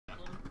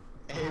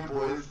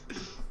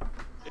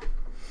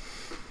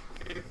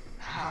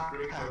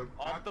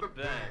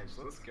bench.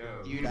 Let's go.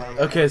 Dude,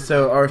 Okay,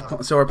 so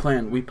our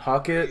plan, we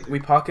pocket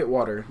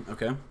water,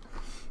 okay?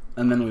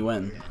 And then we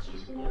win.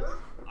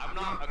 I'm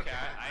not okay.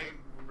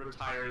 I'm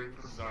retiring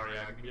from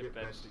Zarya. I'm gonna get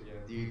benched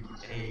again. Dude,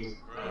 hey.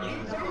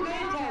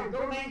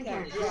 Go main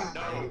tank.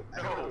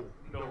 Yeah.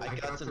 No. I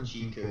got some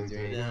cheat codes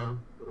right now.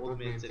 The old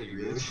man said he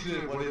really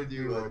didn't want to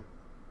do it.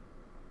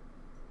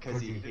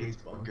 Because he hates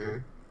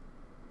bunker.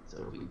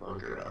 So we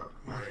bunker up.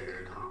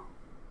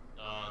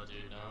 Oh,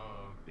 dude,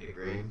 no. Big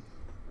brain.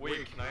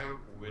 Wait, can I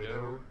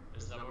widow?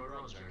 Is that what we're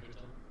on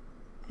Junkertown?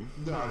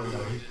 No.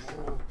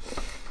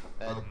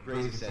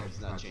 Razor said he's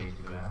not changing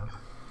the map.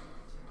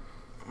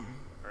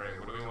 Alright,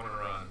 what do we want to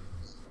run?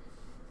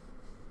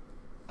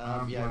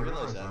 Yeah, I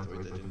realized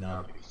afterwards I did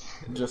not.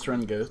 Just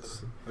run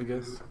goats, I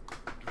guess. Do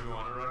we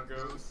want to run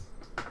ghosts?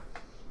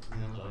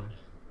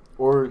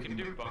 Or, We can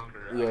do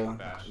bunker. I yeah, can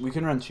bash. we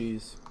can run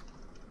cheese.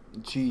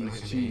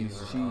 Cheese. You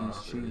guys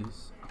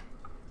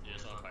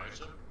want pirate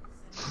ship?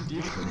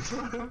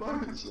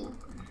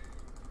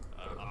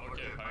 I'm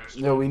okay with pirate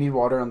ship. No, we need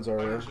water on Fire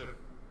Zarya. ship.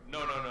 No.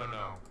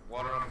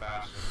 Water on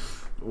Bastion.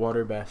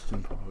 Water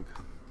Bastion Pog.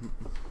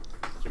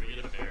 Can we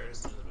get a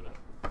Ferris?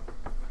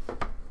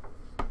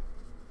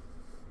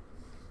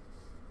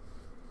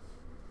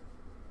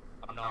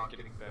 I'm not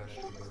getting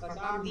benched. Like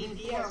I'm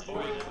DPS. Oh,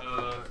 wait,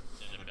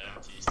 And a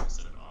Baptiste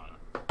instead of on.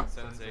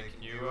 Sensei,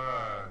 can you,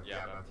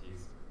 yeah,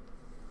 Baptiste.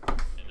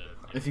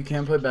 If you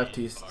can't play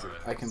Baptiste,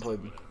 I can play.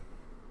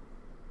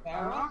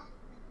 Farah?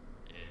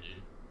 Yeah,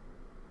 dude.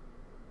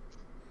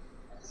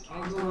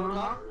 Can I do one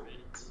more?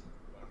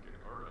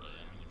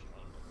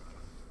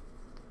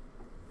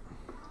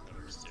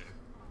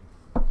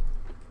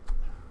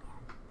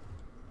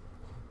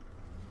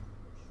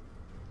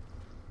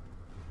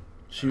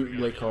 Shoot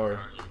Lake Har.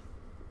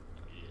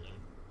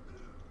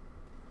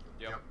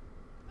 Yep.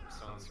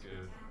 Sounds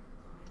good.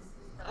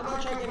 I'm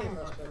gonna try getting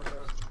first.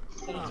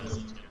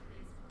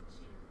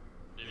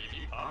 If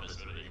you pop this,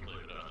 but you can play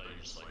without, you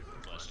just like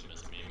flashing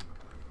this meme.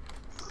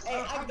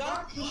 Hey, I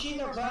got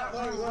Kushina back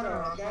like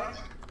water, okay?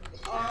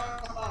 If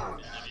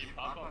you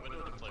pop on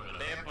Widow, then play Widow.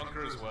 They have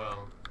bunker as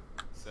well.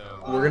 So.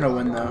 We're gonna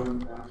win though.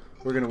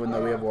 We're gonna win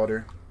though. We have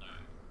water.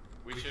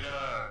 We should, do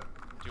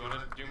you want to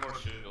do more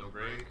shield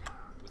break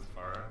with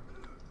Farah?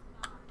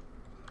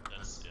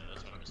 That's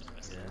what I'm just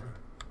missing.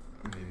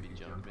 Yeah. Maybe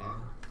jump in. Or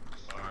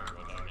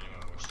without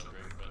anyone more shield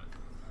break, but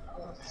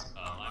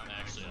I'm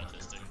actually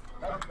autistic.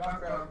 I've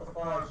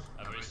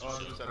wasted Oh,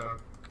 shield. just set up.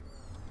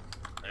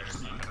 I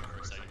just need cover for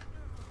a second.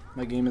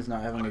 My game is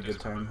not having a good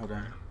time. Hold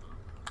on.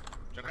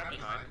 Jump out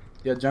behind.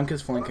 Yeah, Junk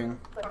is flanking.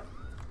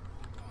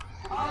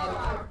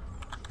 Alright.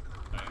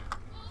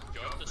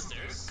 Go up the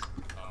stairs.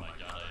 Oh my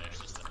god, I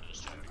actually stepped in his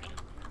trap again.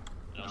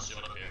 And I'll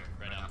shield up here,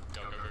 right now.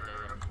 Go.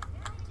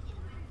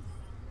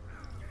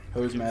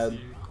 Who's mad?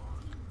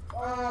 Oh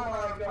my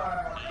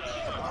god.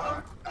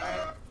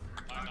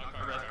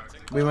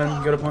 We win.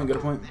 Go to point. They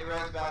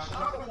res Bastion.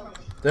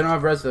 They don't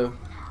have res though.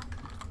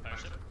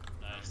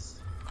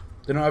 Nice.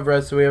 They don't have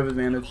res, so we have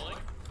advantage.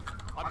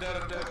 I'm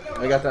dead.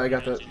 I got that.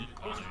 Res.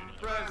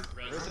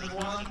 Res is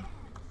one.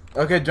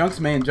 Okay, Junk's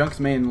main,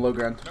 low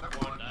ground.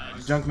 Jump one.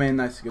 Nice. Junk main,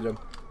 nice, good job.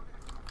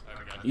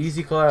 Alright, we got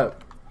Easy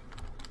clap.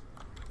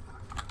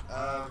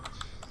 I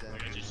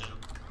got you, Sid.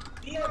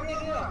 Deal.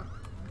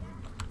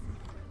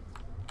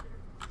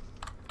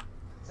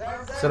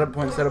 Set up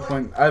point.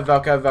 I have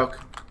Valk. Got a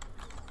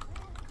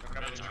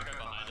Junker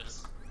behind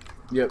us.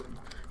 Yep.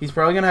 He's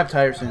probably gonna have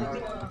tire soon.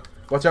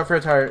 Watch out for a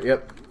tire.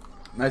 Yep.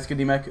 Nice, good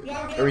D-Mac.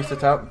 Arista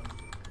top.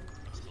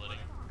 Splitting.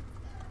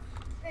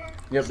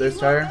 Yep, there's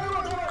tire.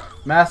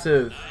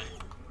 Massive.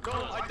 No,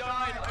 I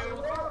died.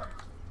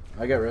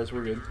 I got res,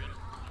 we're good.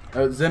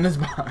 Oh, Zen is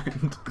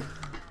behind.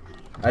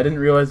 I didn't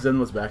realize Zen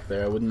was back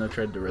there. I wouldn't have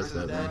tried to res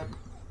that.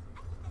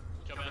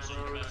 Come Bastion.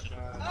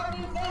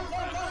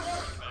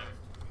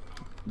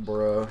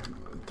 Bruh.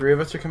 3 of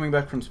us are coming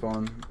back from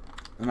spawn.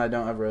 And I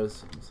don't have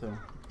res, so.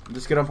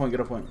 Just get on point.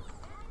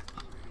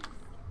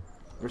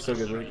 We're so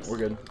good, we're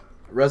good.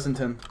 Res and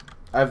 10.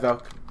 I have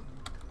Valk.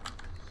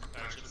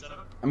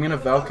 I'm gonna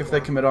Valk if they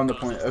commit on the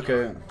point.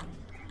 Okay.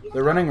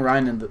 They're running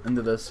Rhine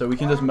into this, so we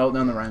can just melt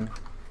down the Rhine.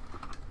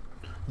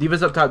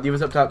 Diva's up top,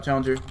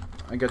 Challenger.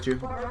 I got you.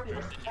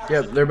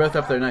 Yeah, they're both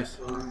up there, nice.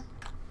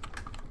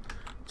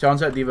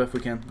 Challenge that Diva if we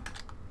can.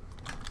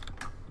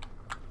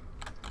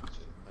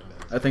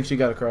 I think she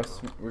got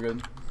across. We're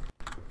good.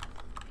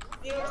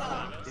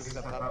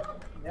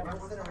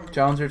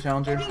 Challenger.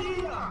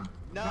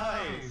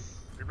 Nice.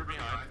 Reaper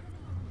behind.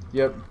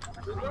 Yep.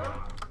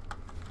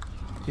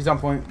 He's on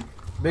point.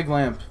 Big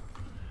lamp.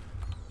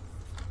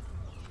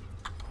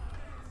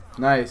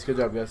 Nice, good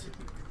job, guys.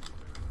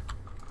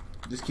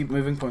 Just keep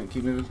moving point.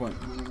 Jump low.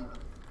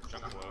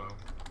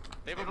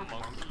 They have a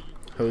monkey.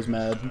 Ho's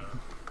mad.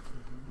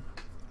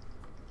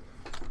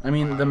 I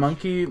mean, the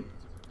monkey,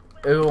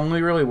 it'll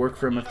only really work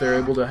for him if they're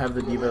able to have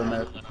the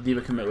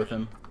diva commit with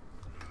him.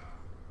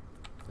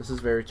 This is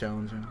very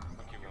challenging.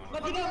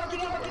 Monkey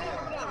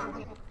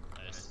one.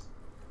 Nice.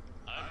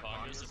 I have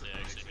Pugs if they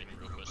actually make a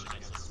real push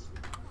against us.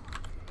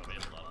 But we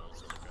have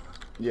levels.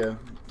 Yeah.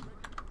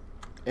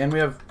 And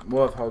we'll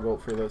have hog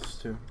ult for this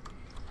too.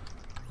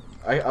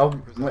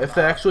 I'll if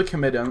they actually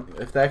commit,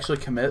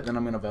 then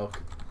I'm gonna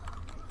Valk.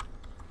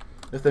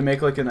 If they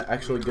make like an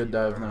actually good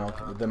dive,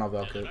 then I'll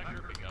Valk it.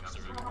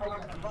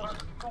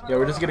 Yeah,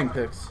 we're just getting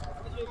picks.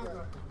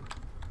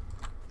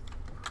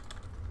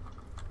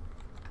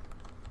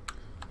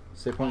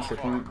 Stay point, stay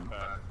point.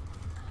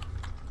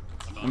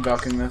 I'm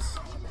Valking this.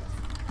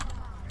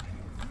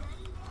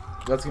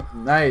 That's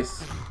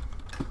nice.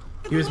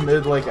 He was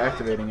mid like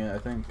activating it, I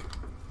think.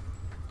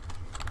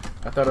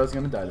 I thought I was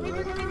gonna die to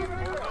it.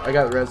 I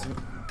got res.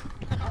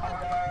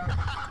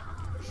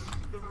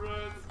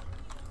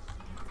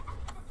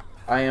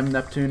 I am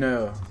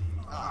Neptuno.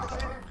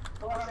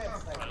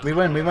 We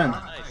win, we win.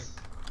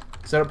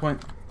 Set up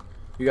point.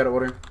 You got it,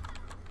 order.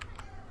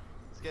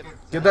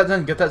 Get that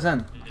Zen, get that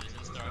Zen.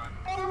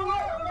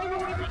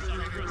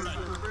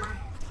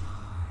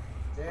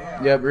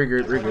 Yeah,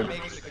 regroup, regroup.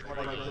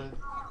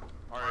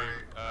 Alright,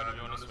 do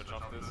you want to switch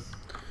off this?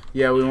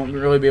 Yeah, we won't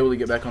really be able to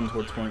get back on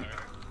towards point.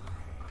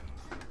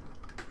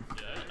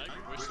 Yeah,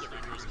 I wish the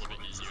Reaper was a little bit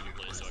easier to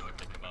play so I could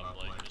pick him up.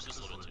 Like, it's just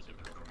a little too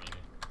difficult for me.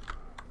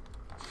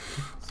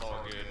 It's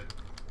all good.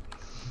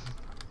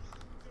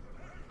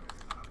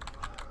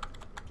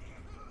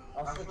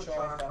 I'll switch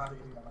off after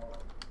you come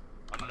out.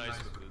 I'm nice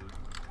with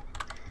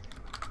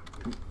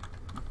it.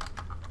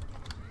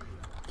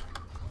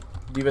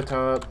 D.Va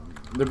top.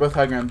 They're both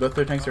high ground. Both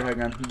their tanks are high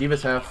ground.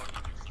 D.Va's half.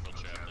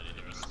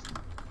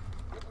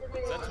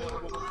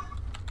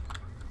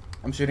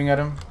 I'm shooting at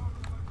him.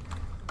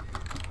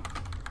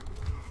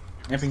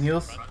 Amping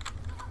heals.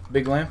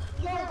 Big lamp.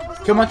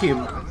 Kill monkey. Oh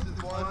my.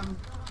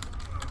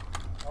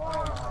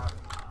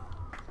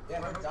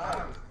 Yeah, they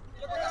died.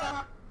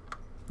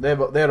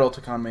 They had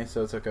ultic on me,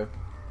 so it's okay.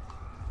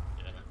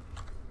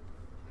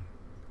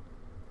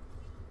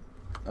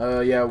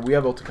 Yeah, we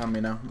have ultic on me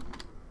now.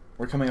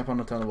 We're coming up on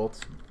a ton of ults.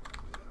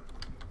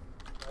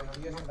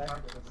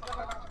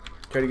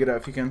 Try to get out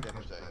if you can.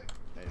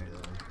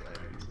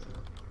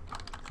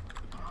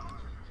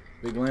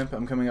 Big lamp,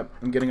 I'm coming up.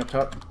 I'm getting up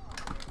top.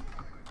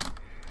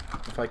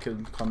 If I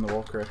could climb the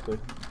wall correctly.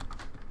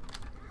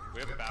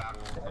 We have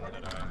Bapple and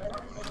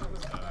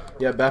Deadeye.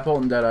 Yeah, Bapple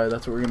and Deadeye.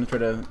 That's what we're gonna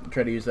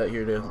try to use that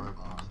here too.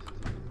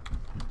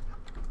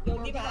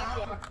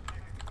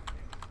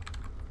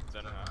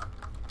 Zen half.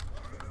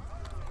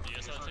 You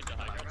guys want to take the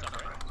high ground top,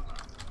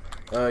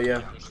 right?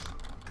 Yeah.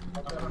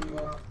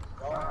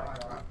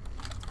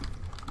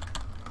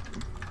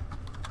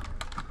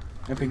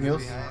 Amping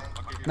heals.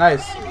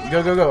 Nice.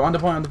 Go, go, go. On the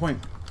point, on the point.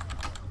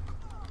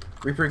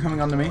 Reaper coming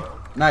onto me.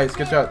 Nice,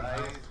 good shot.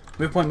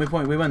 Move point, move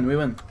point. We win, we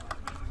win.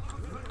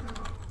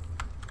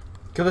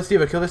 Kill this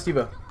D.Va, kill this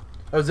D.Va.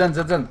 Oh, Zen,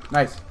 Zen, Zen.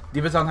 Nice.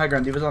 D.Va's on high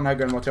ground, D.Va's on high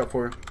ground. Watch out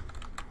for her.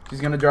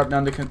 She's gonna drop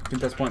down to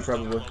contest point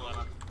probably.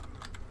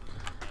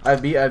 I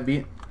have beat.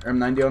 I'm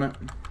 90 on it.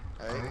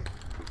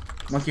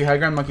 Monkey high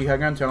ground,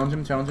 challenge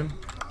him, challenge him.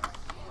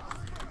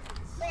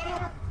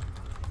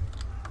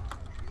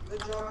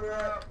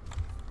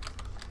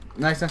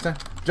 Nice, nice, nice.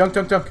 Junk,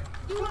 junk, junk.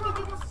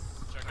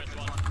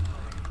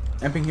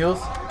 Amping heals.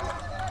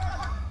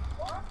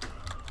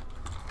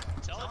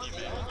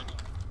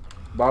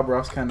 Bob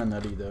Ross kinda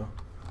nutty though.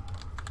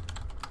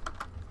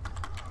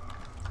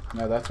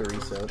 No, that's a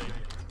reset.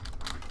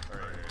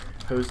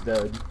 Poe's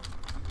dead.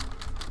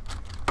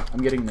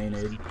 I'm getting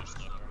nade.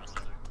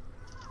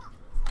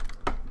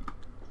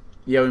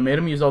 Yeah, we made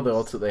him use all the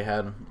ults that they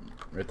had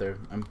right there.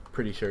 I'm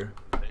pretty sure.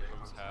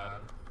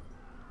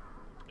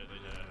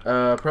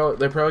 They're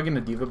probably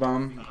gonna D.Va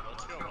bomb.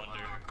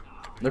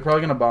 They're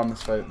probably gonna bomb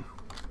this fight.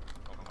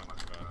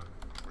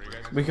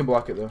 We can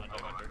block it though.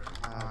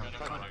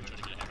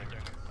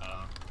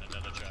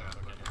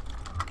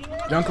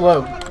 Junk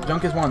low.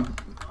 Junk is one.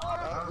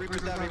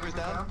 Reaper's down, Reaper's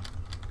down.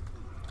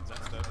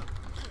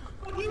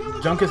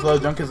 Junk is low.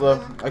 Junk is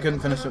low. I couldn't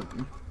finish it.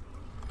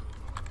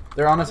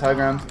 They're on his high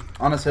ground.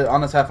 On his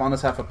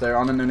half up there.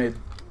 On a no nade.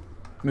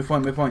 Move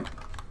point, move point.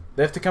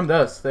 They have to come to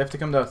us. They have to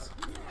come to us.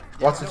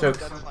 Watch the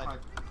chokes.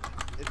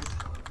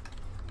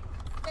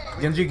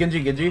 Genji,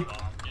 Genji, Genji.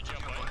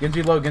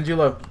 Genji low, Genji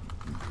low.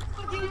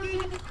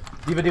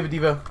 D.Va, D.Va,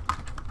 D.Va.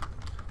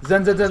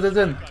 Zen, Zen, Zen, Zen,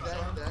 Zen.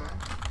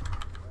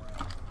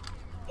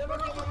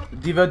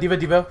 D.Va, D.Va,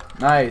 D.Va.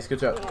 Nice, good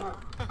job.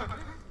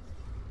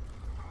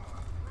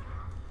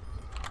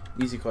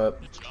 Easy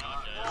clap.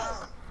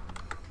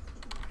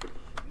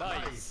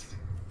 Nice.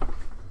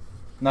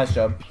 Nice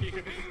job.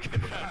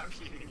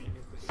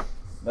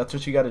 That's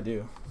what you gotta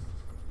do.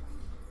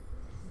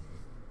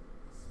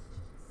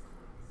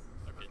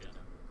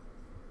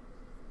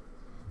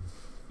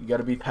 You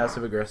gotta be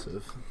passive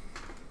aggressive.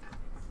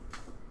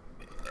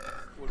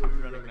 What are we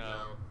running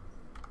now?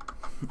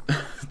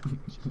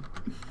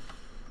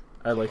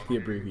 I like the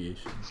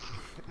abbreviation.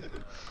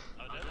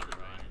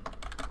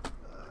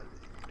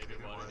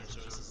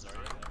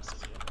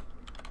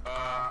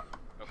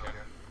 Okay.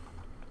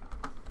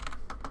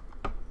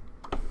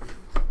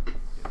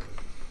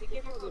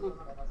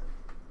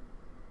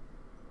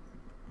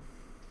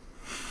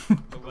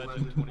 The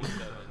Legend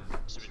 27.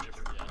 It's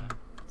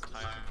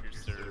time for your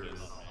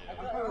service.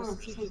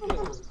 Is it too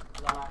long?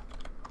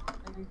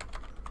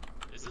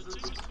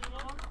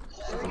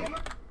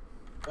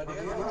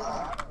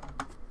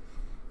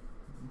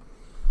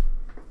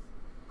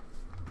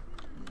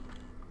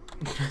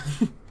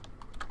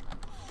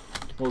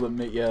 Well,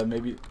 then, yeah,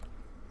 maybe.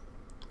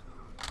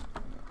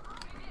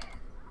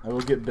 I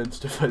will get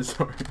benched if I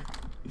sorry.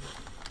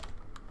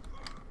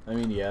 I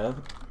mean, yeah.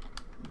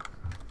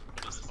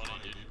 It's funny,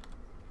 dude.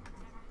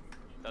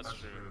 That's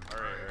true.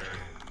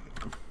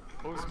 Alright.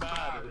 Who's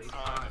mad? It's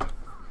time.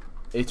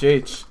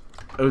 HH.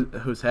 Oh,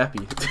 who's happy?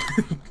 Wait,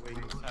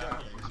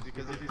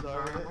 because if he's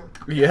alright.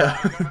 Yeah.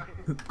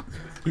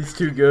 He's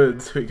too good,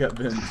 so he got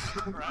benched.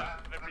 Right,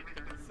 every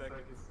 30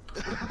 seconds.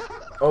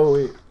 Oh,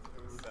 wait. It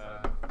was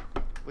sad.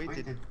 Wait,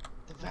 did the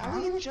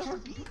Valiant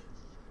just beat?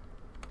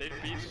 They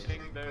beat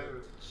Shing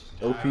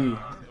though. OP.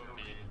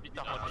 Beat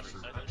the Hunters.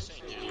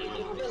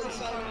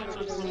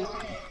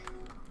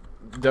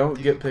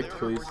 Don't get picked,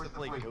 please. To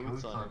play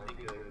goats on, I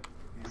think,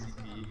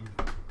 VCP.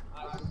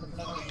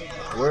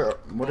 Where?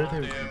 What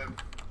are they? Yo,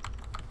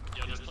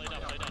 just play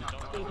down,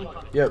 don't.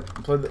 Yeah,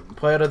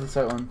 play out of the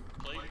sight line.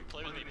 Play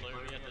with me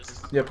at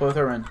this. Yeah, play with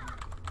our Ryan.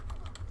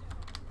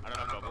 I don't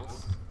have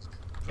bubbles.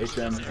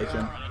 HM.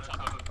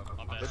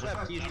 Let's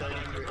have Keith starting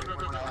for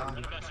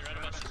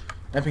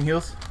Amping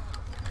heals.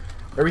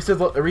 Arisa's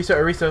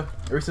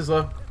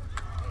low.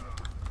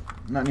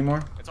 Not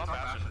anymore. It's on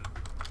Bastion.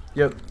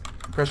 Yep.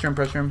 Pressure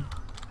him.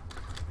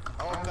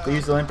 Oh, They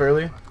used the lamp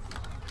early.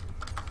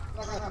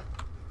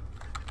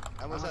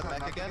 I was that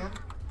back again?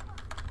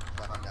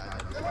 Fucking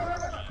died.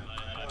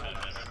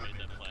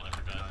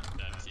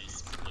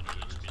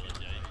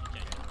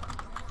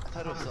 I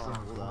thought it was still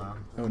on cooldown.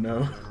 Oh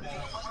no.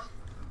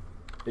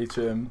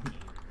 HM.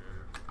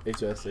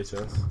 HS.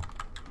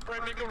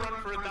 Alright, make a run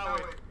for it that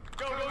way.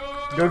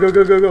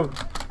 Go. Go.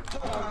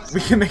 We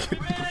can make it.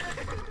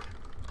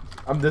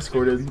 I'm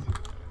discorded.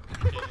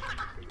 We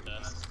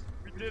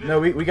did it. No,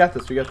 we got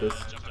this. Oh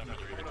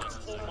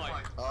my.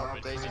 Oh,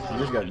 We basically.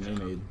 just got new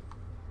made.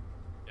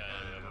 Yeah,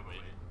 wait.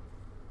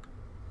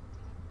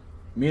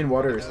 Me and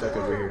Water are stuck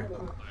over here.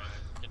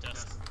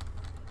 Contest.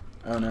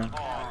 Oh no.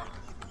 Aw.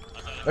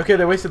 Okay,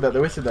 they wasted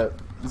that.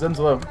 Zen's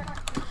low.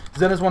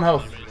 Zen has 1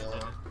 health.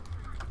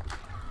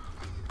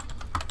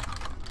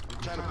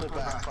 I'm trying to pull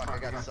back. Fuck, I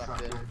got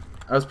sucked in.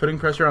 I was putting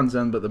pressure on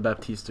Zen, but the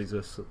Baptiste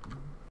exists.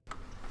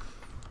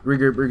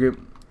 Regroup.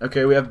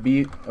 Okay, we have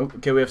beat.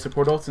 Okay, we have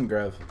support ults and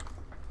grav.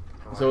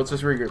 So let's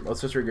just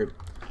regroup.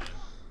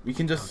 We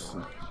can just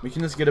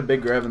get a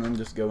big grav and then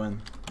just go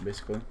in,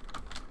 basically.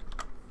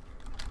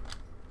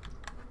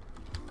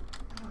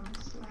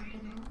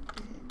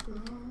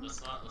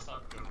 Let's not go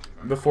too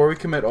far. Before we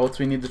commit ults,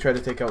 we need to try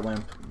to take out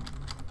lamp.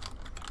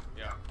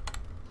 Yeah.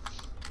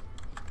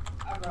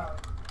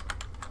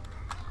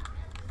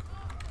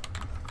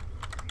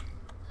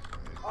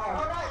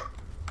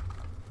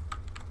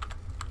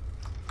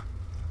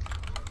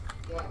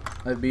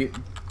 I beat.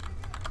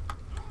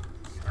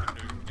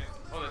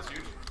 Oh, that's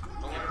huge.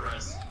 Don't let her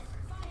rest.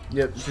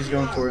 Yep, she's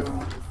going for it.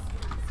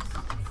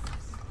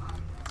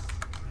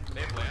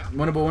 They have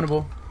lamp.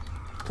 Winnable.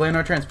 Play in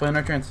our trance.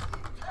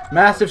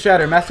 Massive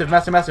shatter. Massive.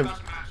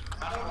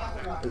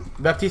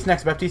 Baptiste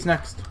next. That's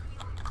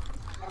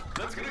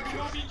gonna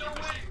kill me. No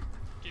way.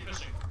 Keep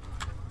pushing.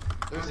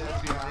 There's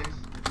Zen's behind.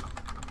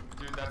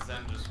 Dude, that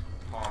Zen just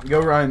popped. Go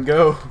Ryan,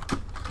 go.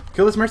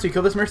 Kill this Mercy. A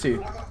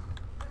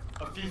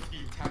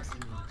Fifi taxi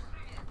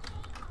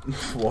me.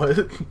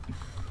 What?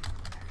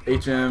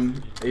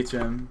 HM.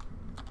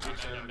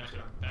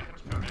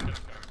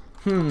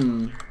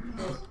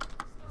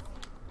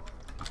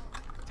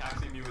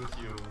 Taxi me with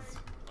heals.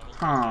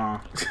 Huh.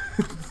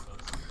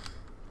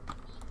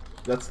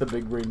 That's the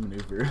big brain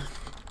maneuver.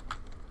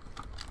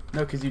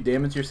 No, because you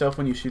damage yourself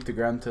when you shoot the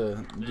ground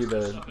to do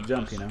the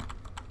jump, you know?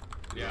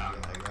 Yeah.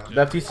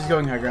 Baptiste is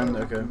going high ground,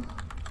 okay.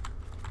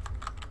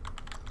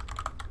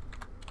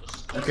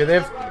 Okay, they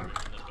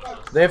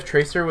have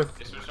Tracer with...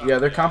 Yeah,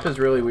 their comp is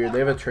really weird. They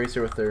have a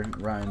Tracer with their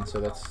Rhine, so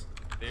that's...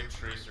 They have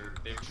Tracer.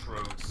 They have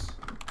Trogs.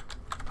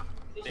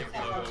 They have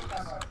Logos.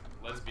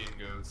 Lesbian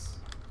goats.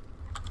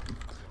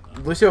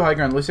 Lucio high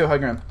ground. They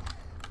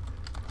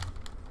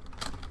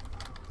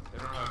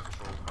don't have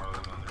Troll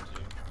Carlin on their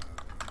team.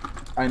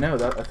 I know,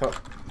 that I thought...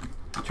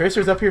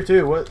 Tracer's up here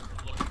too, what?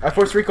 I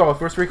forced recall. Oh,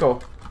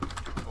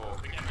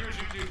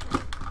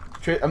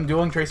 dude. I'm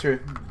dueling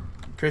Tracer.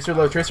 Tracer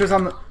low. Tracer's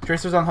on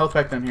health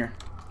pack down here.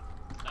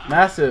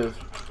 Massive.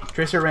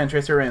 Tracer ran.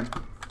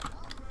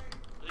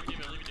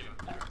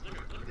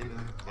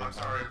 I'm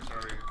sorry.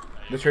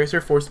 The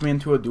Tracer forced me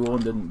into a duel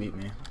and didn't beat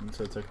me, and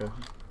so it's okay.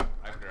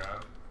 I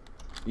grabbed.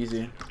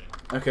 Easy.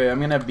 Okay,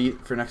 I'm gonna have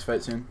beat for next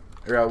fight soon.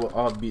 Or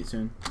I'll have beat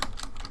soon.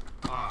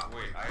 Ah,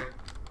 wait, I had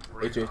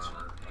HH.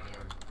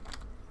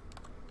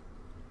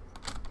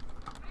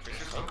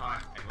 Tracer's so high.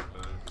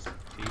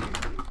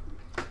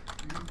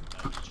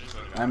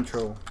 I'm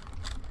troll.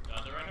 The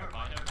right arm, my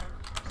arm,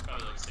 it's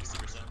probably like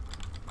 60%.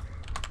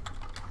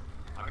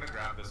 I'm gonna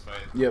grab this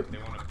fight. Yep. They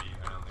want to beat.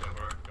 I don't think. Go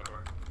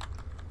for it.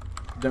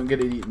 Don't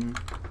get it eaten.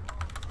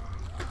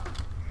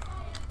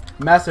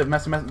 Massive.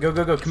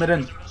 Go. Commit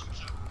in.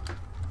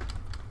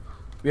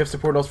 We have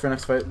support ult for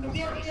next fight.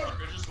 Bunker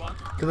just won.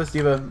 Kill this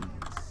diva.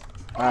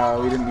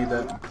 We didn't need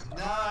that.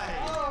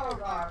 Nice. Oh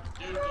god.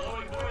 Dude,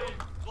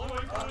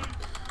 glowing.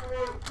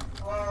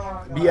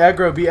 Be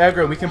aggro, be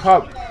aggro. We can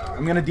pop.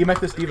 I'm gonna demech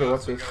this diva.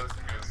 What's this?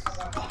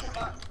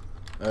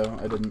 Oh,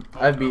 I didn't.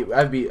 I've beat though.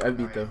 Come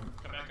back.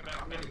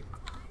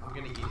 I'm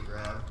gonna eat a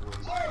grab, boys.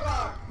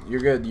 You're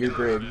good. You're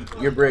brig.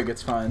 You're brig.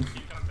 It's fine.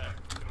 Keep coming back.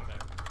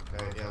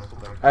 Alright, yeah, let's go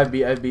back. I've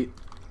beat. Just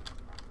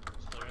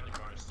play around the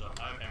corner still.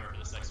 I have hammer for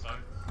this next fight.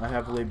 I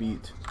heavily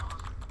beat.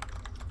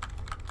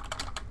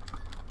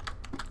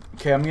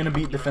 Okay, I'm gonna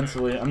beat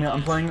defensively.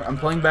 I'm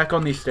playing back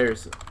on these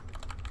stairs.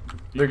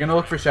 They're gonna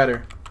look for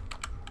shatter.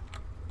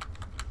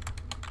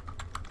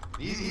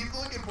 He's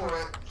looking for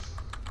it.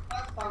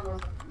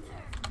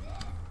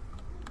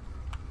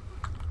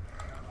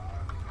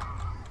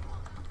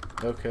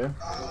 Okay.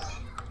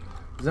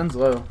 Zen's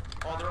low.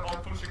 Oh, they're all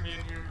pushing me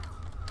in here.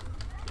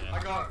 Yeah.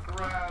 I got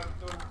grabbed.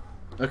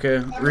 Okay,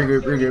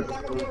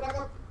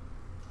 regroup.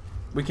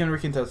 We can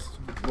recontest.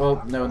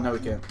 Well, no, we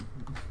can't.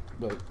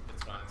 But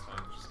It's fine.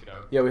 Just get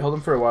out. yeah, we held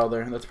them for a while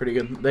there. That's pretty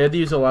good. They had to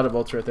use a lot of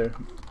ults right there.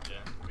 Yeah,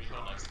 we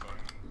go next corner.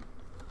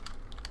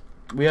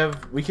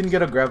 We can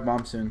get a grab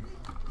bomb soon.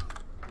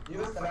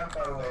 You stand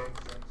far away.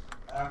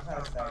 I'm kind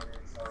of staggered,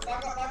 so.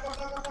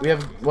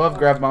 We'll have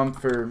grab bomb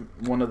for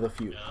one of the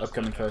few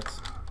upcoming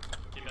fights.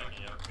 Keep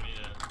backing up. We need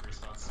a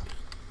response.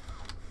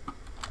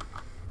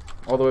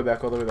 All the way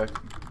back. You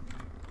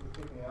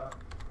pick me up.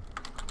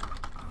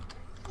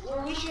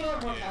 Well, we should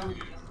have more time to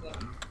get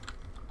them.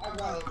 I'd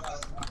rather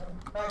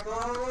Right, go.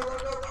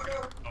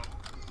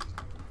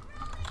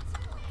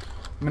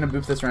 I'm gonna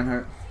boop this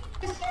Reinhardt.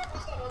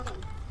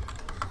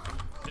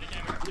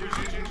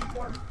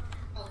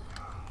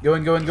 Go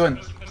in.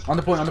 On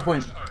the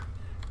point.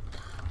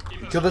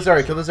 Kill this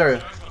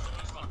Zarya.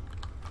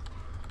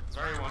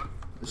 Sorry, one.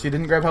 She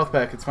didn't grab health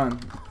back. It's fine.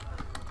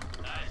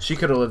 She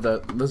could have lived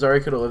that. The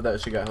Zarya could have lived that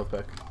if she got health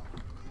back.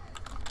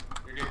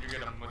 You're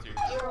good. I'm with you.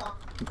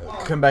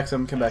 Come back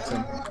some.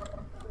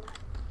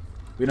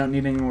 We don't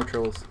need any more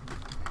trolls.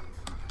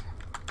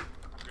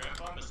 Grab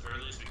bomb as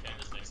early as we can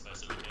this next fight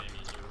so we can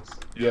use rules.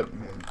 Yep.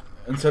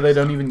 And so they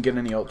don't even get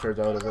any ult charge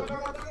out of it. I'm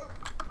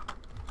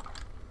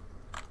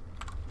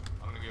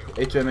gonna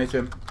go.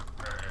 HM.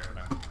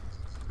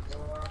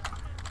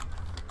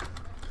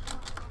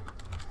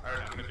 Alright,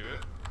 I'm gonna do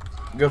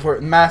it. Go for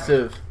it.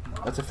 Massive.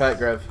 That's a fat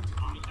grab.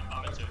 I'm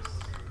into it.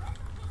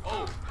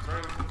 Oh,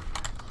 sorry.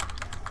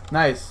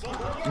 Nice.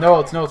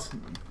 No ults. Nice.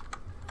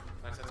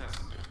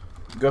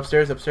 Go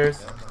upstairs. Yeah,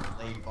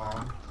 late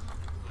bomb.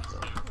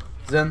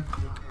 Zen.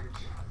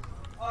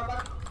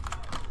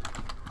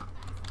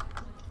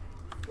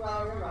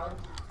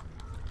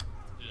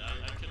 Dude, I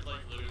could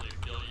like literally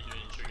feel you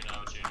doing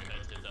trigonometry in your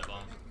head to hit that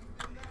bomb.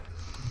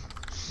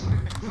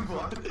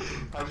 What?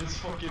 I just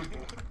fucking.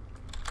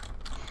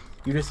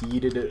 You just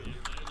yeeted it. You literally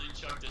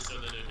chucked it so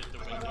that it hit the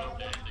window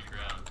and the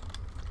ground.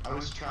 I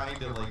was trying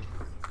to like.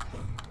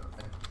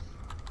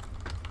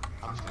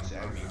 I'm just gonna say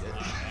I beat it.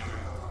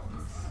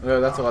 Oh,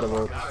 that's a lot of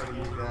ult. Gotta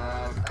use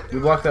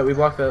that. We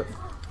blocked that.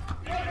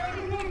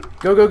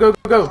 Go.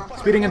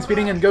 Speeding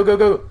in.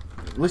 Go.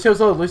 Lucio's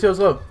low. Lucio is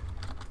low.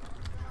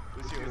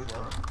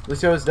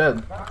 Lucio is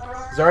dead.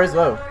 Zarya's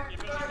low.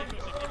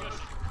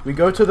 We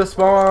go to the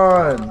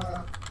spawn.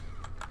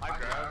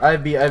 I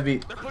beat. They're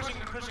pushing.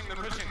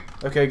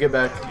 Okay, get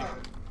back.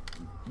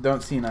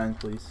 Don't C9,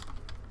 please.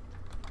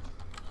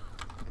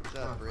 What's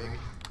up, Brig?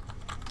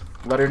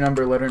 Letter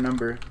number.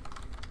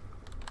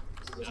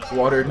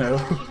 Water, no.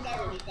 Yeah,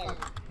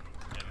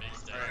 make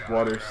step.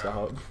 Water,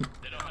 stop.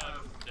 They don't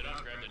have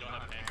grab, they don't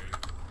have hammer.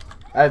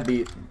 I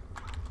beat.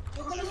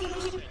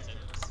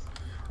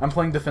 I'm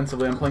playing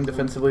defensively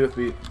with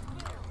beat.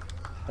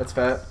 That's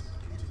fat.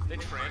 They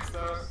trans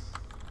though.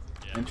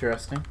 Yeah.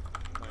 Interesting.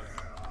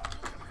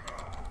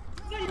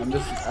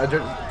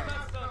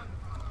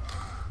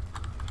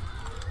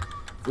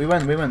 We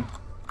win.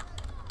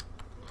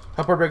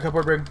 Upper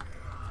brig.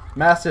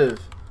 Massive.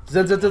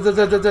 Zen. Zen's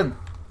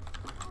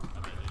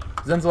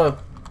low.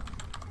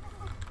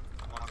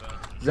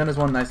 Zen is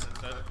one, nice.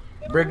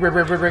 Brig. Oh,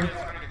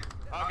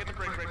 get the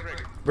brig.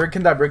 Brig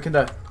can die.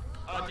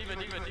 Oh, diva.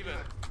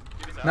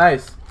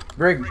 Nice.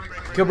 Brig.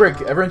 Kill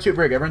Brig. Everyone shoot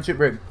Brig.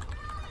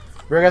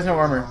 Brig has no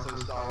armor. Also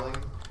stalling.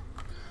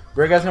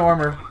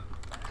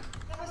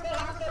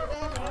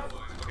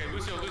 Okay,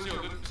 Lucio.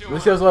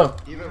 Lucio's low.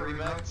 Even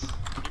remix.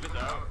 Diva's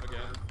out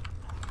again.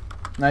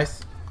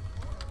 Nice.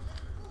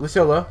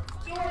 Lucio low.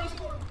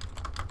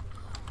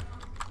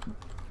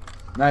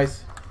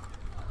 Nice.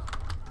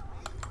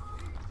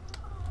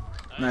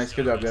 Nice,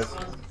 good job, guys.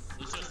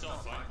 Lucio's still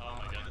fine. Oh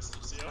my god, this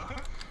Lucio.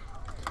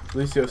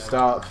 Lucio,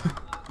 stop.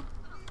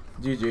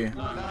 GG.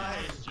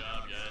 Nice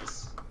job,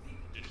 guys.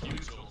 Dude,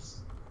 huge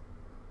goals.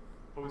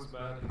 Post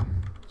bad.